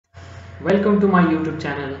Welcome to my YouTube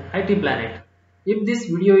channel IT Planet. If this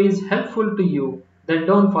video is helpful to you, then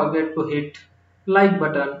don't forget to hit like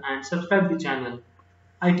button and subscribe the channel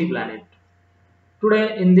IT Planet.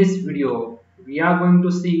 Today in this video, we are going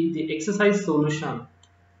to see the exercise solution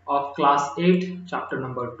of class 8 chapter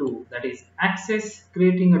number 2, that is access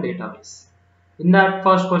creating a database. In that,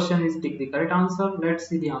 first question is tick the correct answer. Let's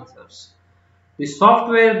see the answers. The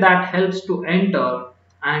software that helps to enter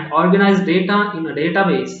and organize data in a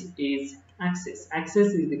database is Access. Access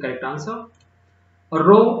is the correct answer. A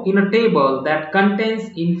row in a table that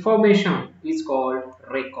contains information is called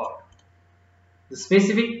record. The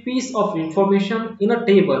specific piece of information in a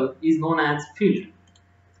table is known as field.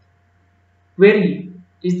 Query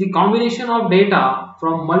is the combination of data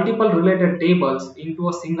from multiple related tables into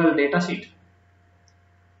a single data sheet.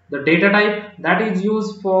 The data type that is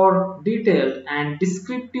used for detailed and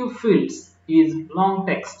descriptive fields is long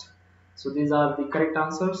text. So these are the correct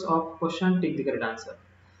answers of question. Take the correct answer.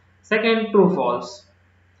 Second, true false.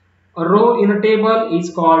 A row in a table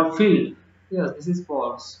is called field. Yes, this is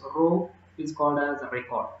false. A row is called as a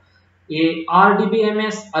record. A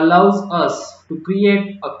RDBMS allows us to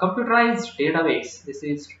create a computerized database. This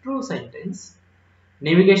is true sentence.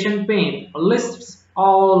 Navigation pane lists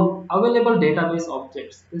all available database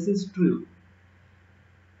objects. This is true.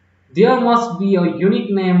 There must be a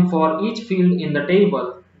unique name for each field in the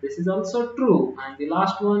table. This is also true. And the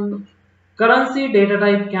last one, currency data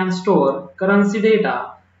type can store currency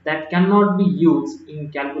data that cannot be used in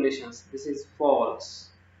calculations. This is false.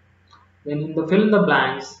 Then in the fill in the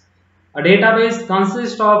blanks, a database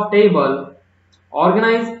consists of table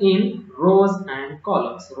organized in rows and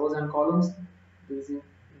columns. Rows and columns. This is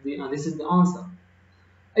the answer.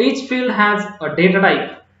 Each field has a data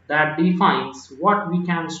type that defines what we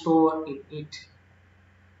can store in it.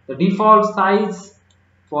 The default size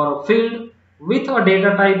for a field with a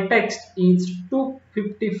data type text is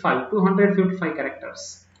 255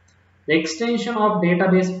 characters. The extension of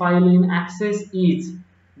database file in Access is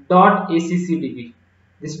 .accdb.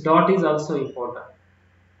 This dot is also important.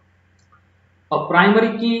 A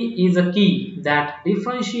primary key is a key that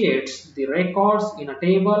differentiates the records in a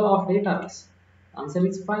table of database. Answer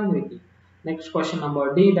is primary key. Next question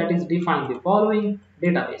number D, that is define the following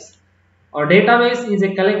database. A database is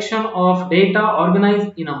a collection of data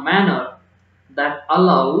organized in a manner that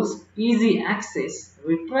allows easy access,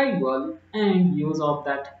 retrieval and use of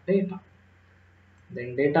that data.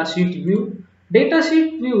 Then datasheet view.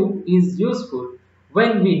 Datasheet view is useful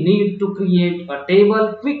when we need to create a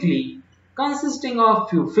table quickly consisting of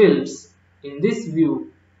few fields. In this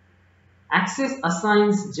view, Access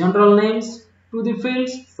assigns general names to the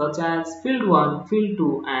fields such as field 1, field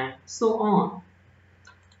 2 and so on.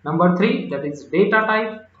 Number 3, that is data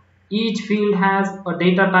type. Each field has a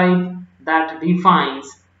data type that defines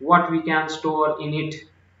what we can store in it.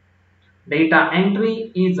 Data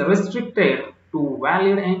entry is restricted to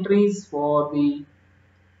valid entries for the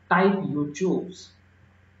type you choose.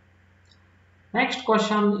 Next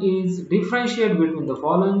question is differentiate between the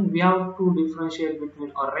following. We have to differentiate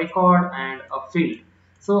between a record and a field.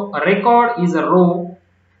 So a record is a row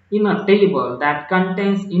in a table that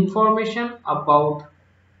contains information about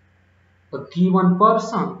a given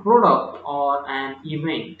person, product or an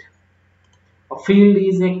event. A field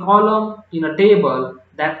is a column in a table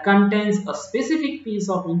that contains a specific piece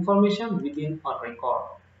of information within a record.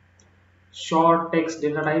 Short text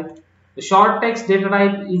data type. The short text data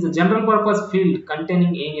type is a general purpose field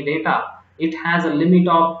containing any data. It has a limit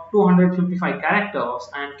of 255 characters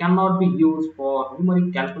and cannot be used for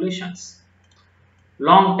numeric calculations.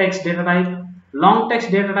 Long text data type. Long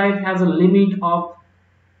text data type has a limit of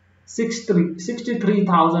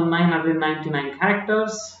 63,999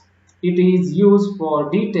 characters. It is used for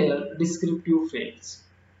detailed descriptive fields.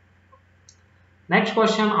 Next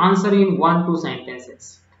question, answer in 1-2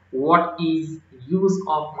 sentences. What is use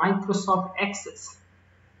of Microsoft Access?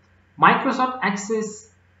 Microsoft Access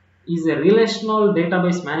is a relational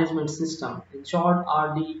database management system, in short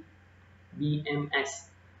RDBMS,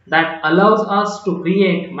 that allows us to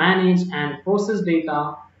create, manage and process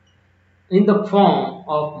data in the form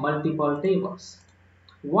of multiple tables.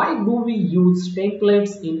 Why do we use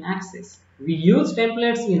templates in Access? We use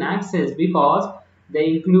templates in Access because they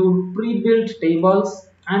include pre-built tables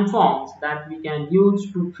and forms that we can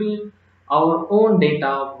use to fill our own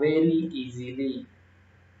data very easily.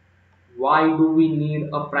 Why do we need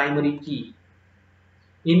a primary key?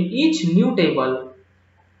 In each new table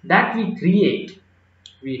that we create,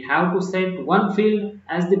 we have to set one field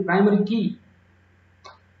as the primary key.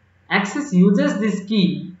 Access uses this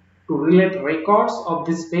key to relate records of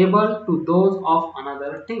this table to those of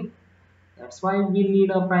another table. That's why we need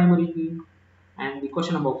a primary key. And the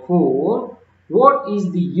question number 4, what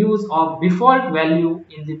is the use of default value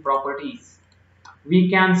in the properties? We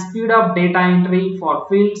can speed up data entry for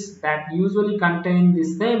fields that usually contain the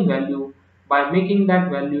same value by making that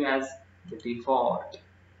value as the default.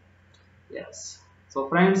 Yes. So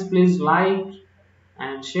friends, please like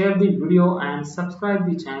and share the video and subscribe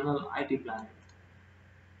the channel IT Planet.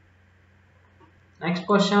 Next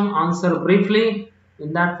question, answer briefly.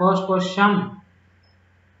 In that first question,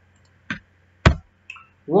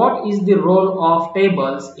 what is the role of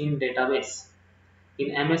tables in database?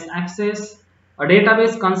 In MS Access, a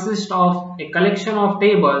database consists of a collection of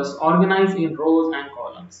tables organized in rows and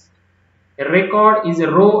columns. A record is a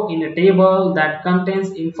row in a table that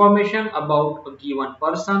contains information about a given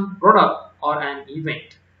person, product, or an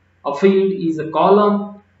event. A field is a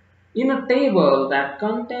column in a table that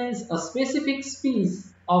contains a specific piece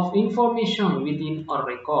of information within a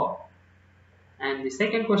record. And the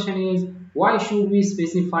second question is, why should we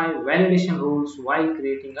specify validation rules while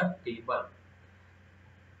creating a table?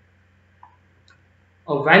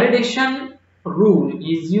 A validation rule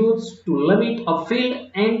is used to limit a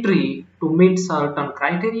field entry to meet certain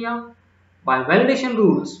criteria. By validation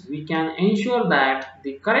rules, we can ensure that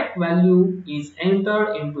the correct value is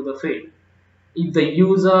entered into the field. If the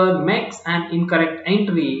user makes an incorrect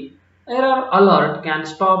entry, error alert can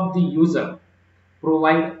stop the user,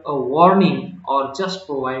 provide a warning, or just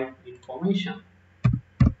provide information.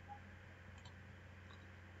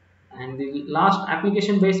 And the last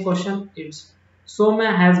application based question is,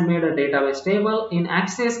 Soumya has made a database table in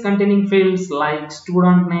Access containing fields like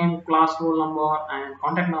student name, class roll number, and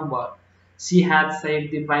contact number. She has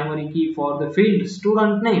set the primary key for the field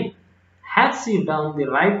student name. Has she done the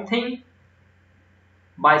right thing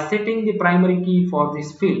by setting the primary key for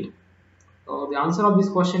this field? So the answer of this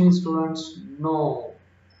question is, students, no.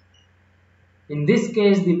 In this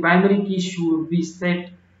case, the primary key should be set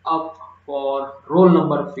up for roll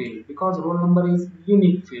number field, because roll number is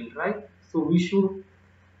unique field, right? So we should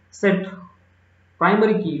set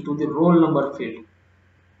primary key to the roll number field.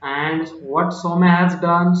 And what Soumya has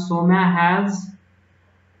done,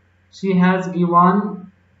 she has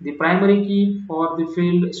given the primary key for the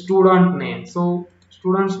field student name. So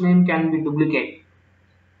student's name can be duplicate.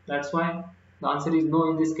 That's why the answer is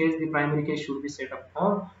no. In this case, the primary key should be set up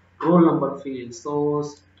for roll number field. So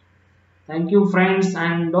thank you friends,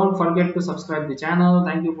 and don't forget to subscribe the channel.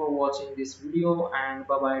 Thank you for watching this video, and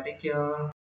bye bye, take care.